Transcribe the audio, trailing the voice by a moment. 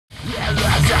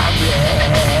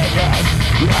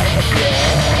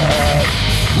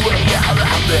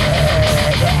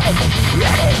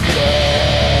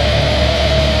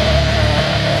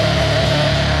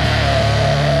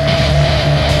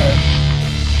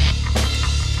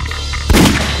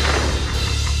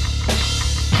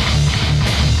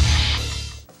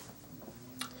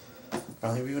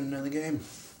Finally reviewing another game.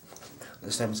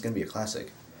 This time it's going to be a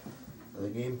classic. The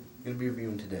game I'm going to be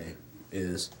reviewing today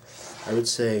is, I would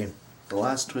say, the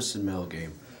last Twisted Metal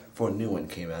game before a new one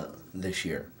came out this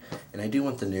year. And I do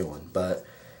want the new one, but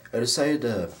I decided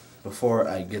to, before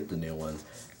I get the new one,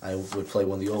 I would play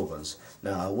one of the old ones.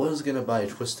 Now, I was going to buy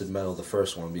Twisted Metal, the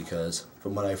first one, because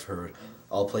from what I've heard,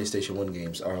 all PlayStation 1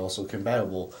 games are also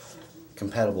compatible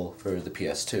for the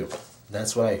PS2.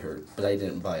 That's what I heard, but I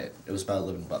didn't buy it. It was about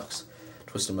 $11.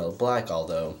 Twisted Metal Black,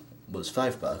 although, was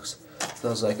 $5. So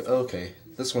I was like, okay,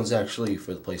 this one's actually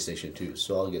for the PlayStation 2,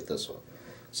 so I'll get this one.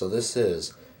 So this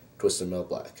is Twisted Metal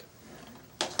Black.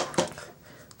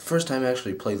 The first time I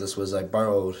actually played this was I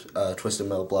borrowed Twisted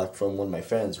Metal Black from one of my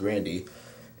friends, Randy,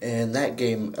 and that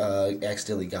game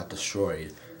accidentally got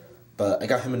destroyed. But I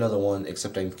got him another one,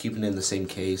 except I'm keeping it in the same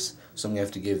case, so I'm going to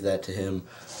have to give that to him.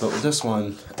 But with this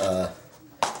one,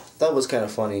 that was kind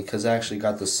of funny, because I actually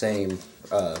got the same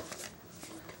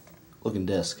looking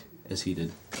disc as he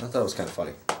did. I thought it was kind of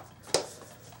funny.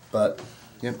 But,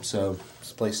 yep, so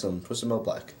let's play some Twisted Metal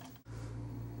Black.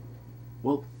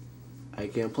 Well, I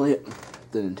can't play it.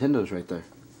 The Nintendo's right there.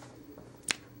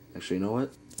 Actually, you know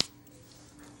what?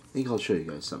 I think I'll show you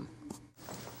guys something.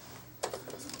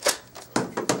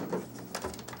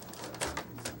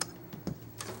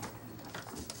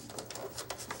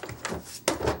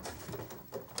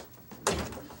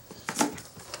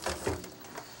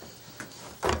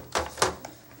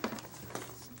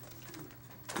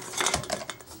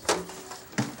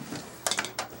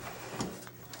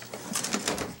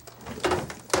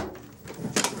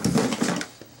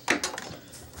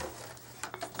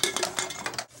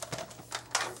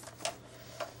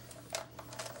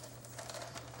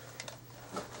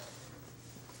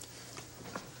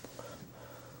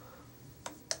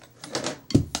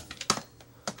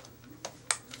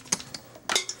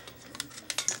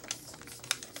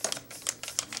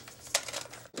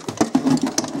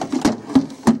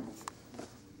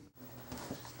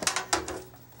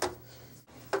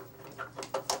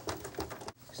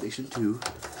 Station 2.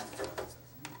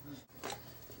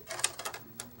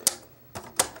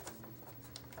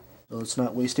 So let's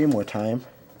not waste any more time.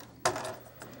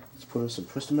 Let's put in some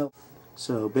Twisted Metal.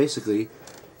 So basically,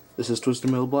 this is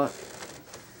Twisted Metal Black.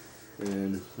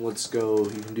 And let's go,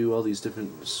 you can do all these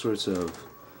different sorts of,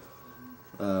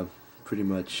 pretty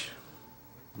much,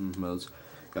 modes.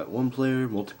 Got one player,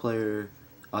 multiplayer,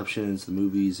 options, the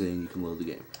movies, and you can load the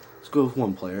game. Let's go with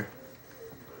one player.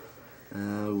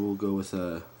 We'll go with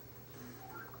let's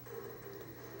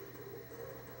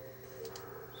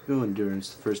go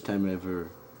Endurance, the first time I ever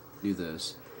do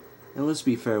this. And let's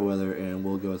be fair weather, and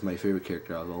we'll go with my favorite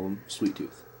character out of all of them, Sweet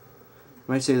Tooth.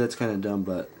 I might say that's kind of dumb,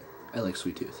 but I like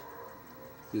Sweet Tooth.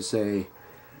 You say,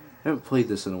 I haven't played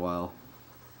this in a while,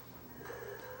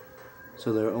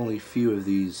 so there are only few of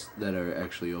these that are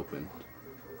actually open.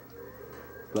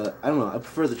 But I don't know, I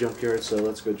prefer the Junkyard, so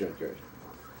let's go Junkyard.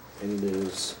 And it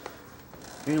is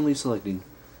randomly selecting,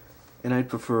 and I'd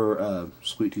prefer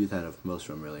Sweet Tooth out of most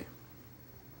of them, really.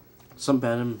 Some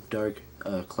about him, Dark,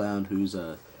 Clown, whose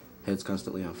head's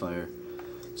constantly on fire.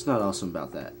 It's not awesome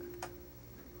about that.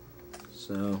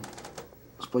 So,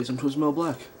 let's play some Twisted Metal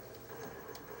Black.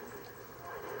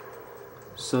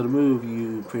 So to move,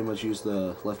 you pretty much use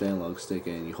the left analog stick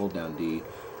and you hold down D,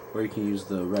 or you can use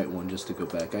the right one just to go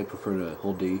back. I prefer to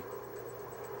hold D.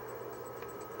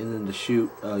 And then to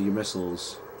shoot your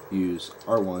missiles, use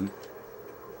R1,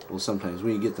 well sometimes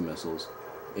when you get the missiles,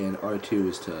 and R2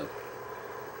 is to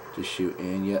just shoot,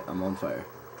 and yet I'm on fire.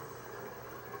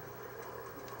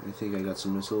 I think I got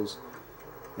some missiles.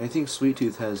 And I think Sweet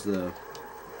Tooth has the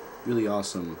really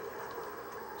awesome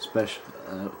special,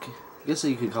 I guess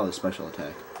you could call it special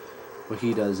attack. What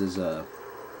he does is, and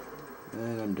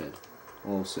I'm dead.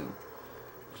 All soon.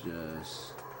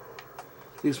 Just,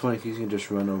 I think it's funny because you can just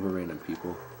run over random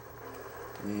people.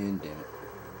 And damn it.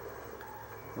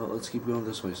 Well, let's keep going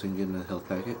this way so we can get in a health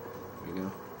packet. There we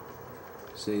go.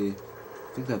 See,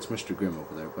 I think that's Mr. Grimm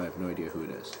over there, but I have no idea who it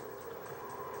is.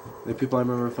 The people I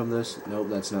remember from this, nope,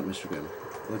 that's not Mr. Grimm.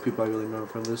 The only people I really remember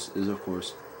from this is, of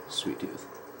course, Sweet Tooth.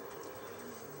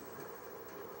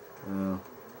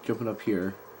 Jumping up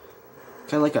here,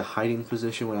 kind of like a hiding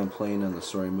position when I'm playing on the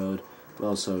story mode, but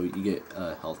also you get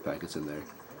health packets in there.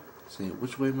 See,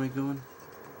 which way am I going?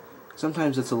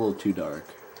 Sometimes it's a little too dark.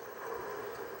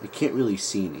 I can't really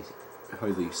see anything.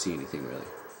 Hardly see anything really.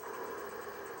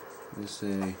 Let me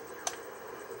say.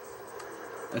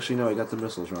 Actually, no, I got the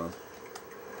missiles wrong.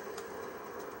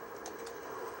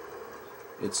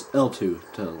 It's L2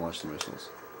 to launch the missiles.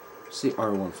 Say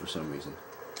R1 for some reason.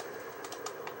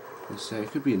 Let's say I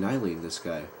could be annihilating this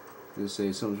guy. Let's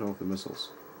say something's wrong with the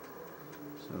missiles.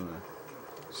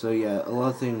 So yeah, a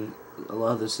lot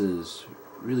of this is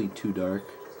really too dark.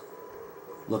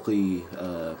 Luckily,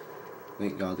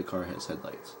 thank God the car has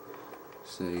headlights.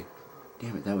 Say,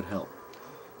 damn it, that would help.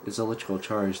 It's electrical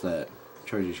charge that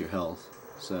charges your health.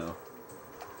 So,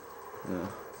 yeah.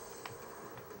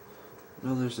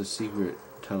 No, there's a secret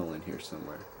tunnel in here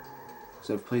somewhere.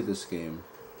 So I've played this game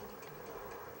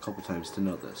a couple times to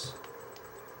know this.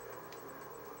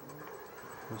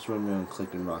 Let's run around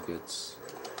collecting rockets.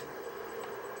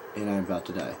 And I'm about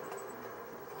to die.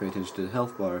 Pay attention to the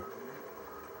health bar.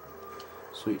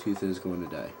 Sweet Tooth is going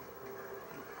to die.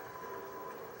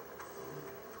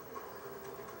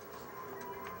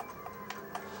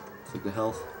 Click the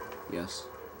health. Yes.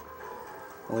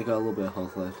 Only got a little bit of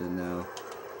health left, and now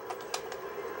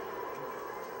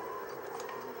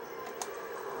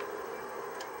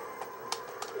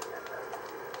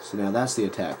so now that's the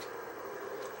attack.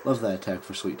 Love that attack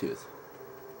for Sweet Tooth.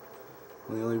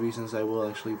 One of the only reasons I will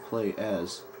actually play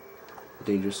as a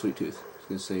dangerous Sweet Tooth. I was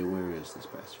gonna say, where is this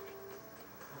bastard?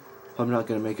 I'm not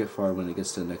gonna make it far when it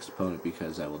gets to the next opponent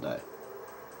because I will die.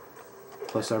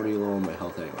 Plus I'm already low on my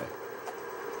health anyway.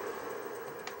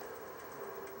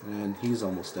 And he's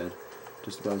almost dead.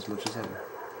 Just about as much as I am.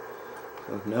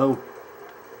 So, no!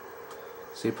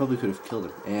 See, I probably could have killed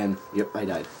him. And, yep, I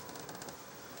died.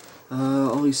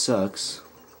 Always sucks.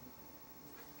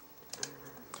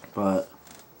 But,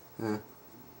 I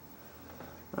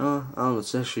don't know,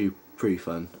 it's actually pretty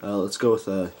fun. Let's go with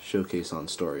a showcase on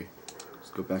story.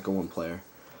 Let's go back on one player.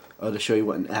 To show you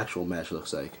what an actual match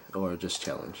looks like. Or just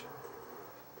challenge.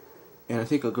 And I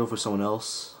think I'll go for someone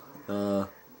else.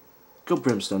 Go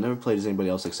Brimstone. Never played as anybody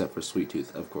else except for Sweet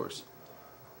Tooth, of course.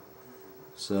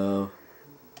 So,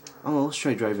 I don't know, let's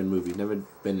try drive-in movie. Never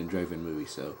been in drive-in movie,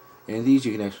 so. And these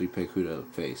you can actually pick who to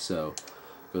face. So,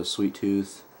 go Sweet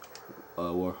Tooth,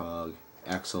 Warhog,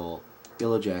 Axel,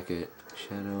 Yellow Jacket,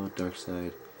 Shadow,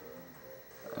 Darkside,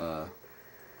 oh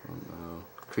no,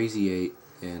 Crazy 8,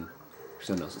 and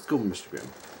someone else. Let's go with Mr. Grimm.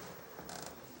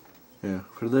 Yeah,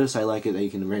 for this I like it that you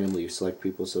can randomly select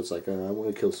people, so it's like, I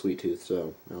want to kill Sweet Tooth,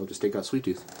 so I'll just take out Sweet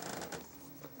Tooth.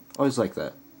 Always like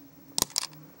that.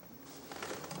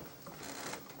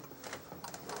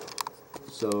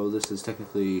 So this is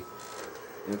technically,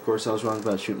 and of course I was wrong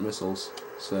about shooting missiles,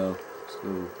 so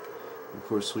of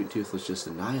course Sweet Tooth was just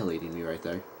annihilating me right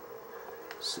there.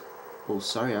 So, well,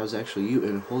 sorry, I was actually you,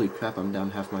 and holy crap, I'm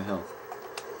down half my health.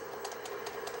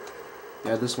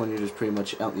 Yeah, this one you're just pretty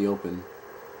much out in the open.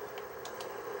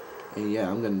 And yeah,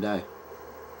 I'm gonna die.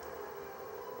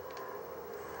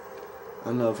 I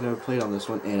don't know, I've never played on this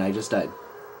one, and I just died.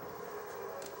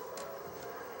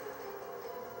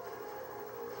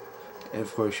 And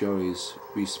of course you always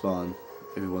respawn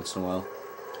every once in a while.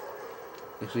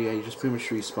 Actually, yeah, you just pretty much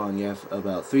respawn. You have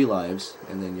about 3 lives,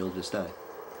 and then you'll just die.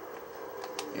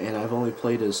 And I've only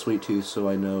played as Sweet Tooth, so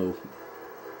I know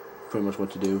pretty much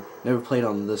what to do. Never played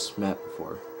on this map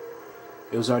before.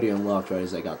 It was already unlocked right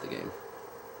as I got the game.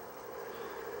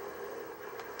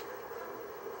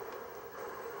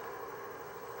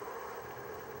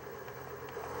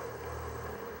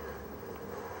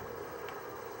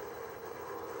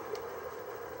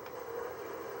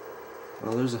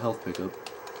 Well, there's a health pickup.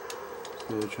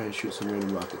 I'm gonna try and shoot some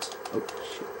random rockets. Oh,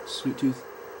 shit. Sweet Tooth.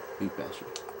 Big bastard.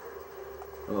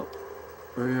 Oh.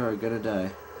 We are gonna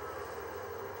die.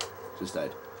 Just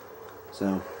died.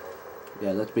 So,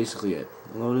 yeah, that's basically it.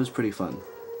 Although it is pretty fun.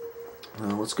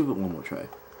 Let's give it one more try.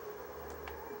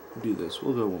 Do this.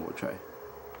 We'll go one more try.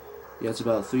 Yeah, it's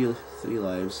about three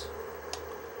lives.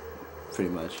 Pretty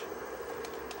much.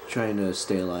 Trying to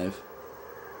stay alive.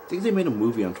 I think they made a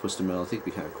movie on Twisted Metal. I think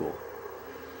it'd be kind of cool.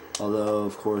 Although,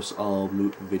 of course, all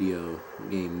video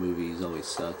game movies always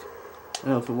suck. I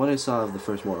don't know, from what I saw of the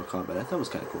first Mortal Kombat, I thought it was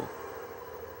kind of cool.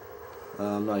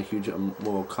 I'm not a huge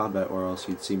Mortal Kombat, or else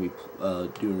you'd see me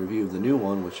do a review of the new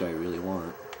one, which I really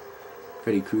want.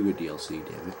 Freddy Krueger DLC,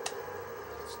 damn it.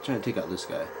 Let's try to take out this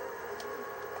guy.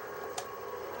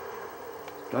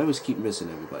 But I always keep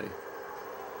missing everybody.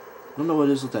 I don't know what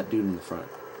it is with that dude in the front.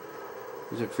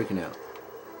 He's like freaking out.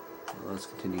 Well, let's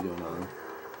continue going on.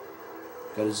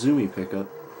 Got a Zoomy pickup.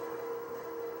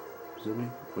 Zoomy?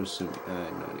 Where's Zoomy? I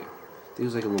have no idea. I think it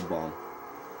was like a little bomb.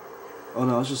 Oh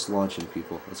no, I was just launching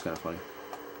people. That's kind of funny.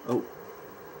 Oh.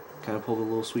 Kind of pulled a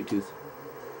little Sweet Tooth.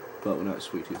 but we're not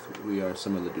Sweet Tooth. We are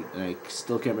some other dude, and I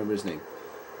still can't remember his name.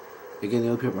 Again, the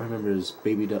only people I remember is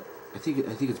Baby Doll. I think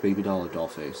it's Baby Doll or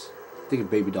Dollface. I think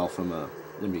it's Baby Doll from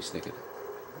Lemony Snicket.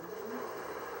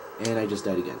 And I just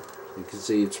died again. You can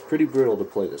see it's pretty brutal to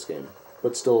play this game,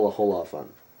 but still a whole lot of fun.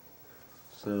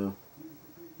 So,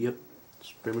 yep,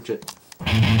 that's pretty much it.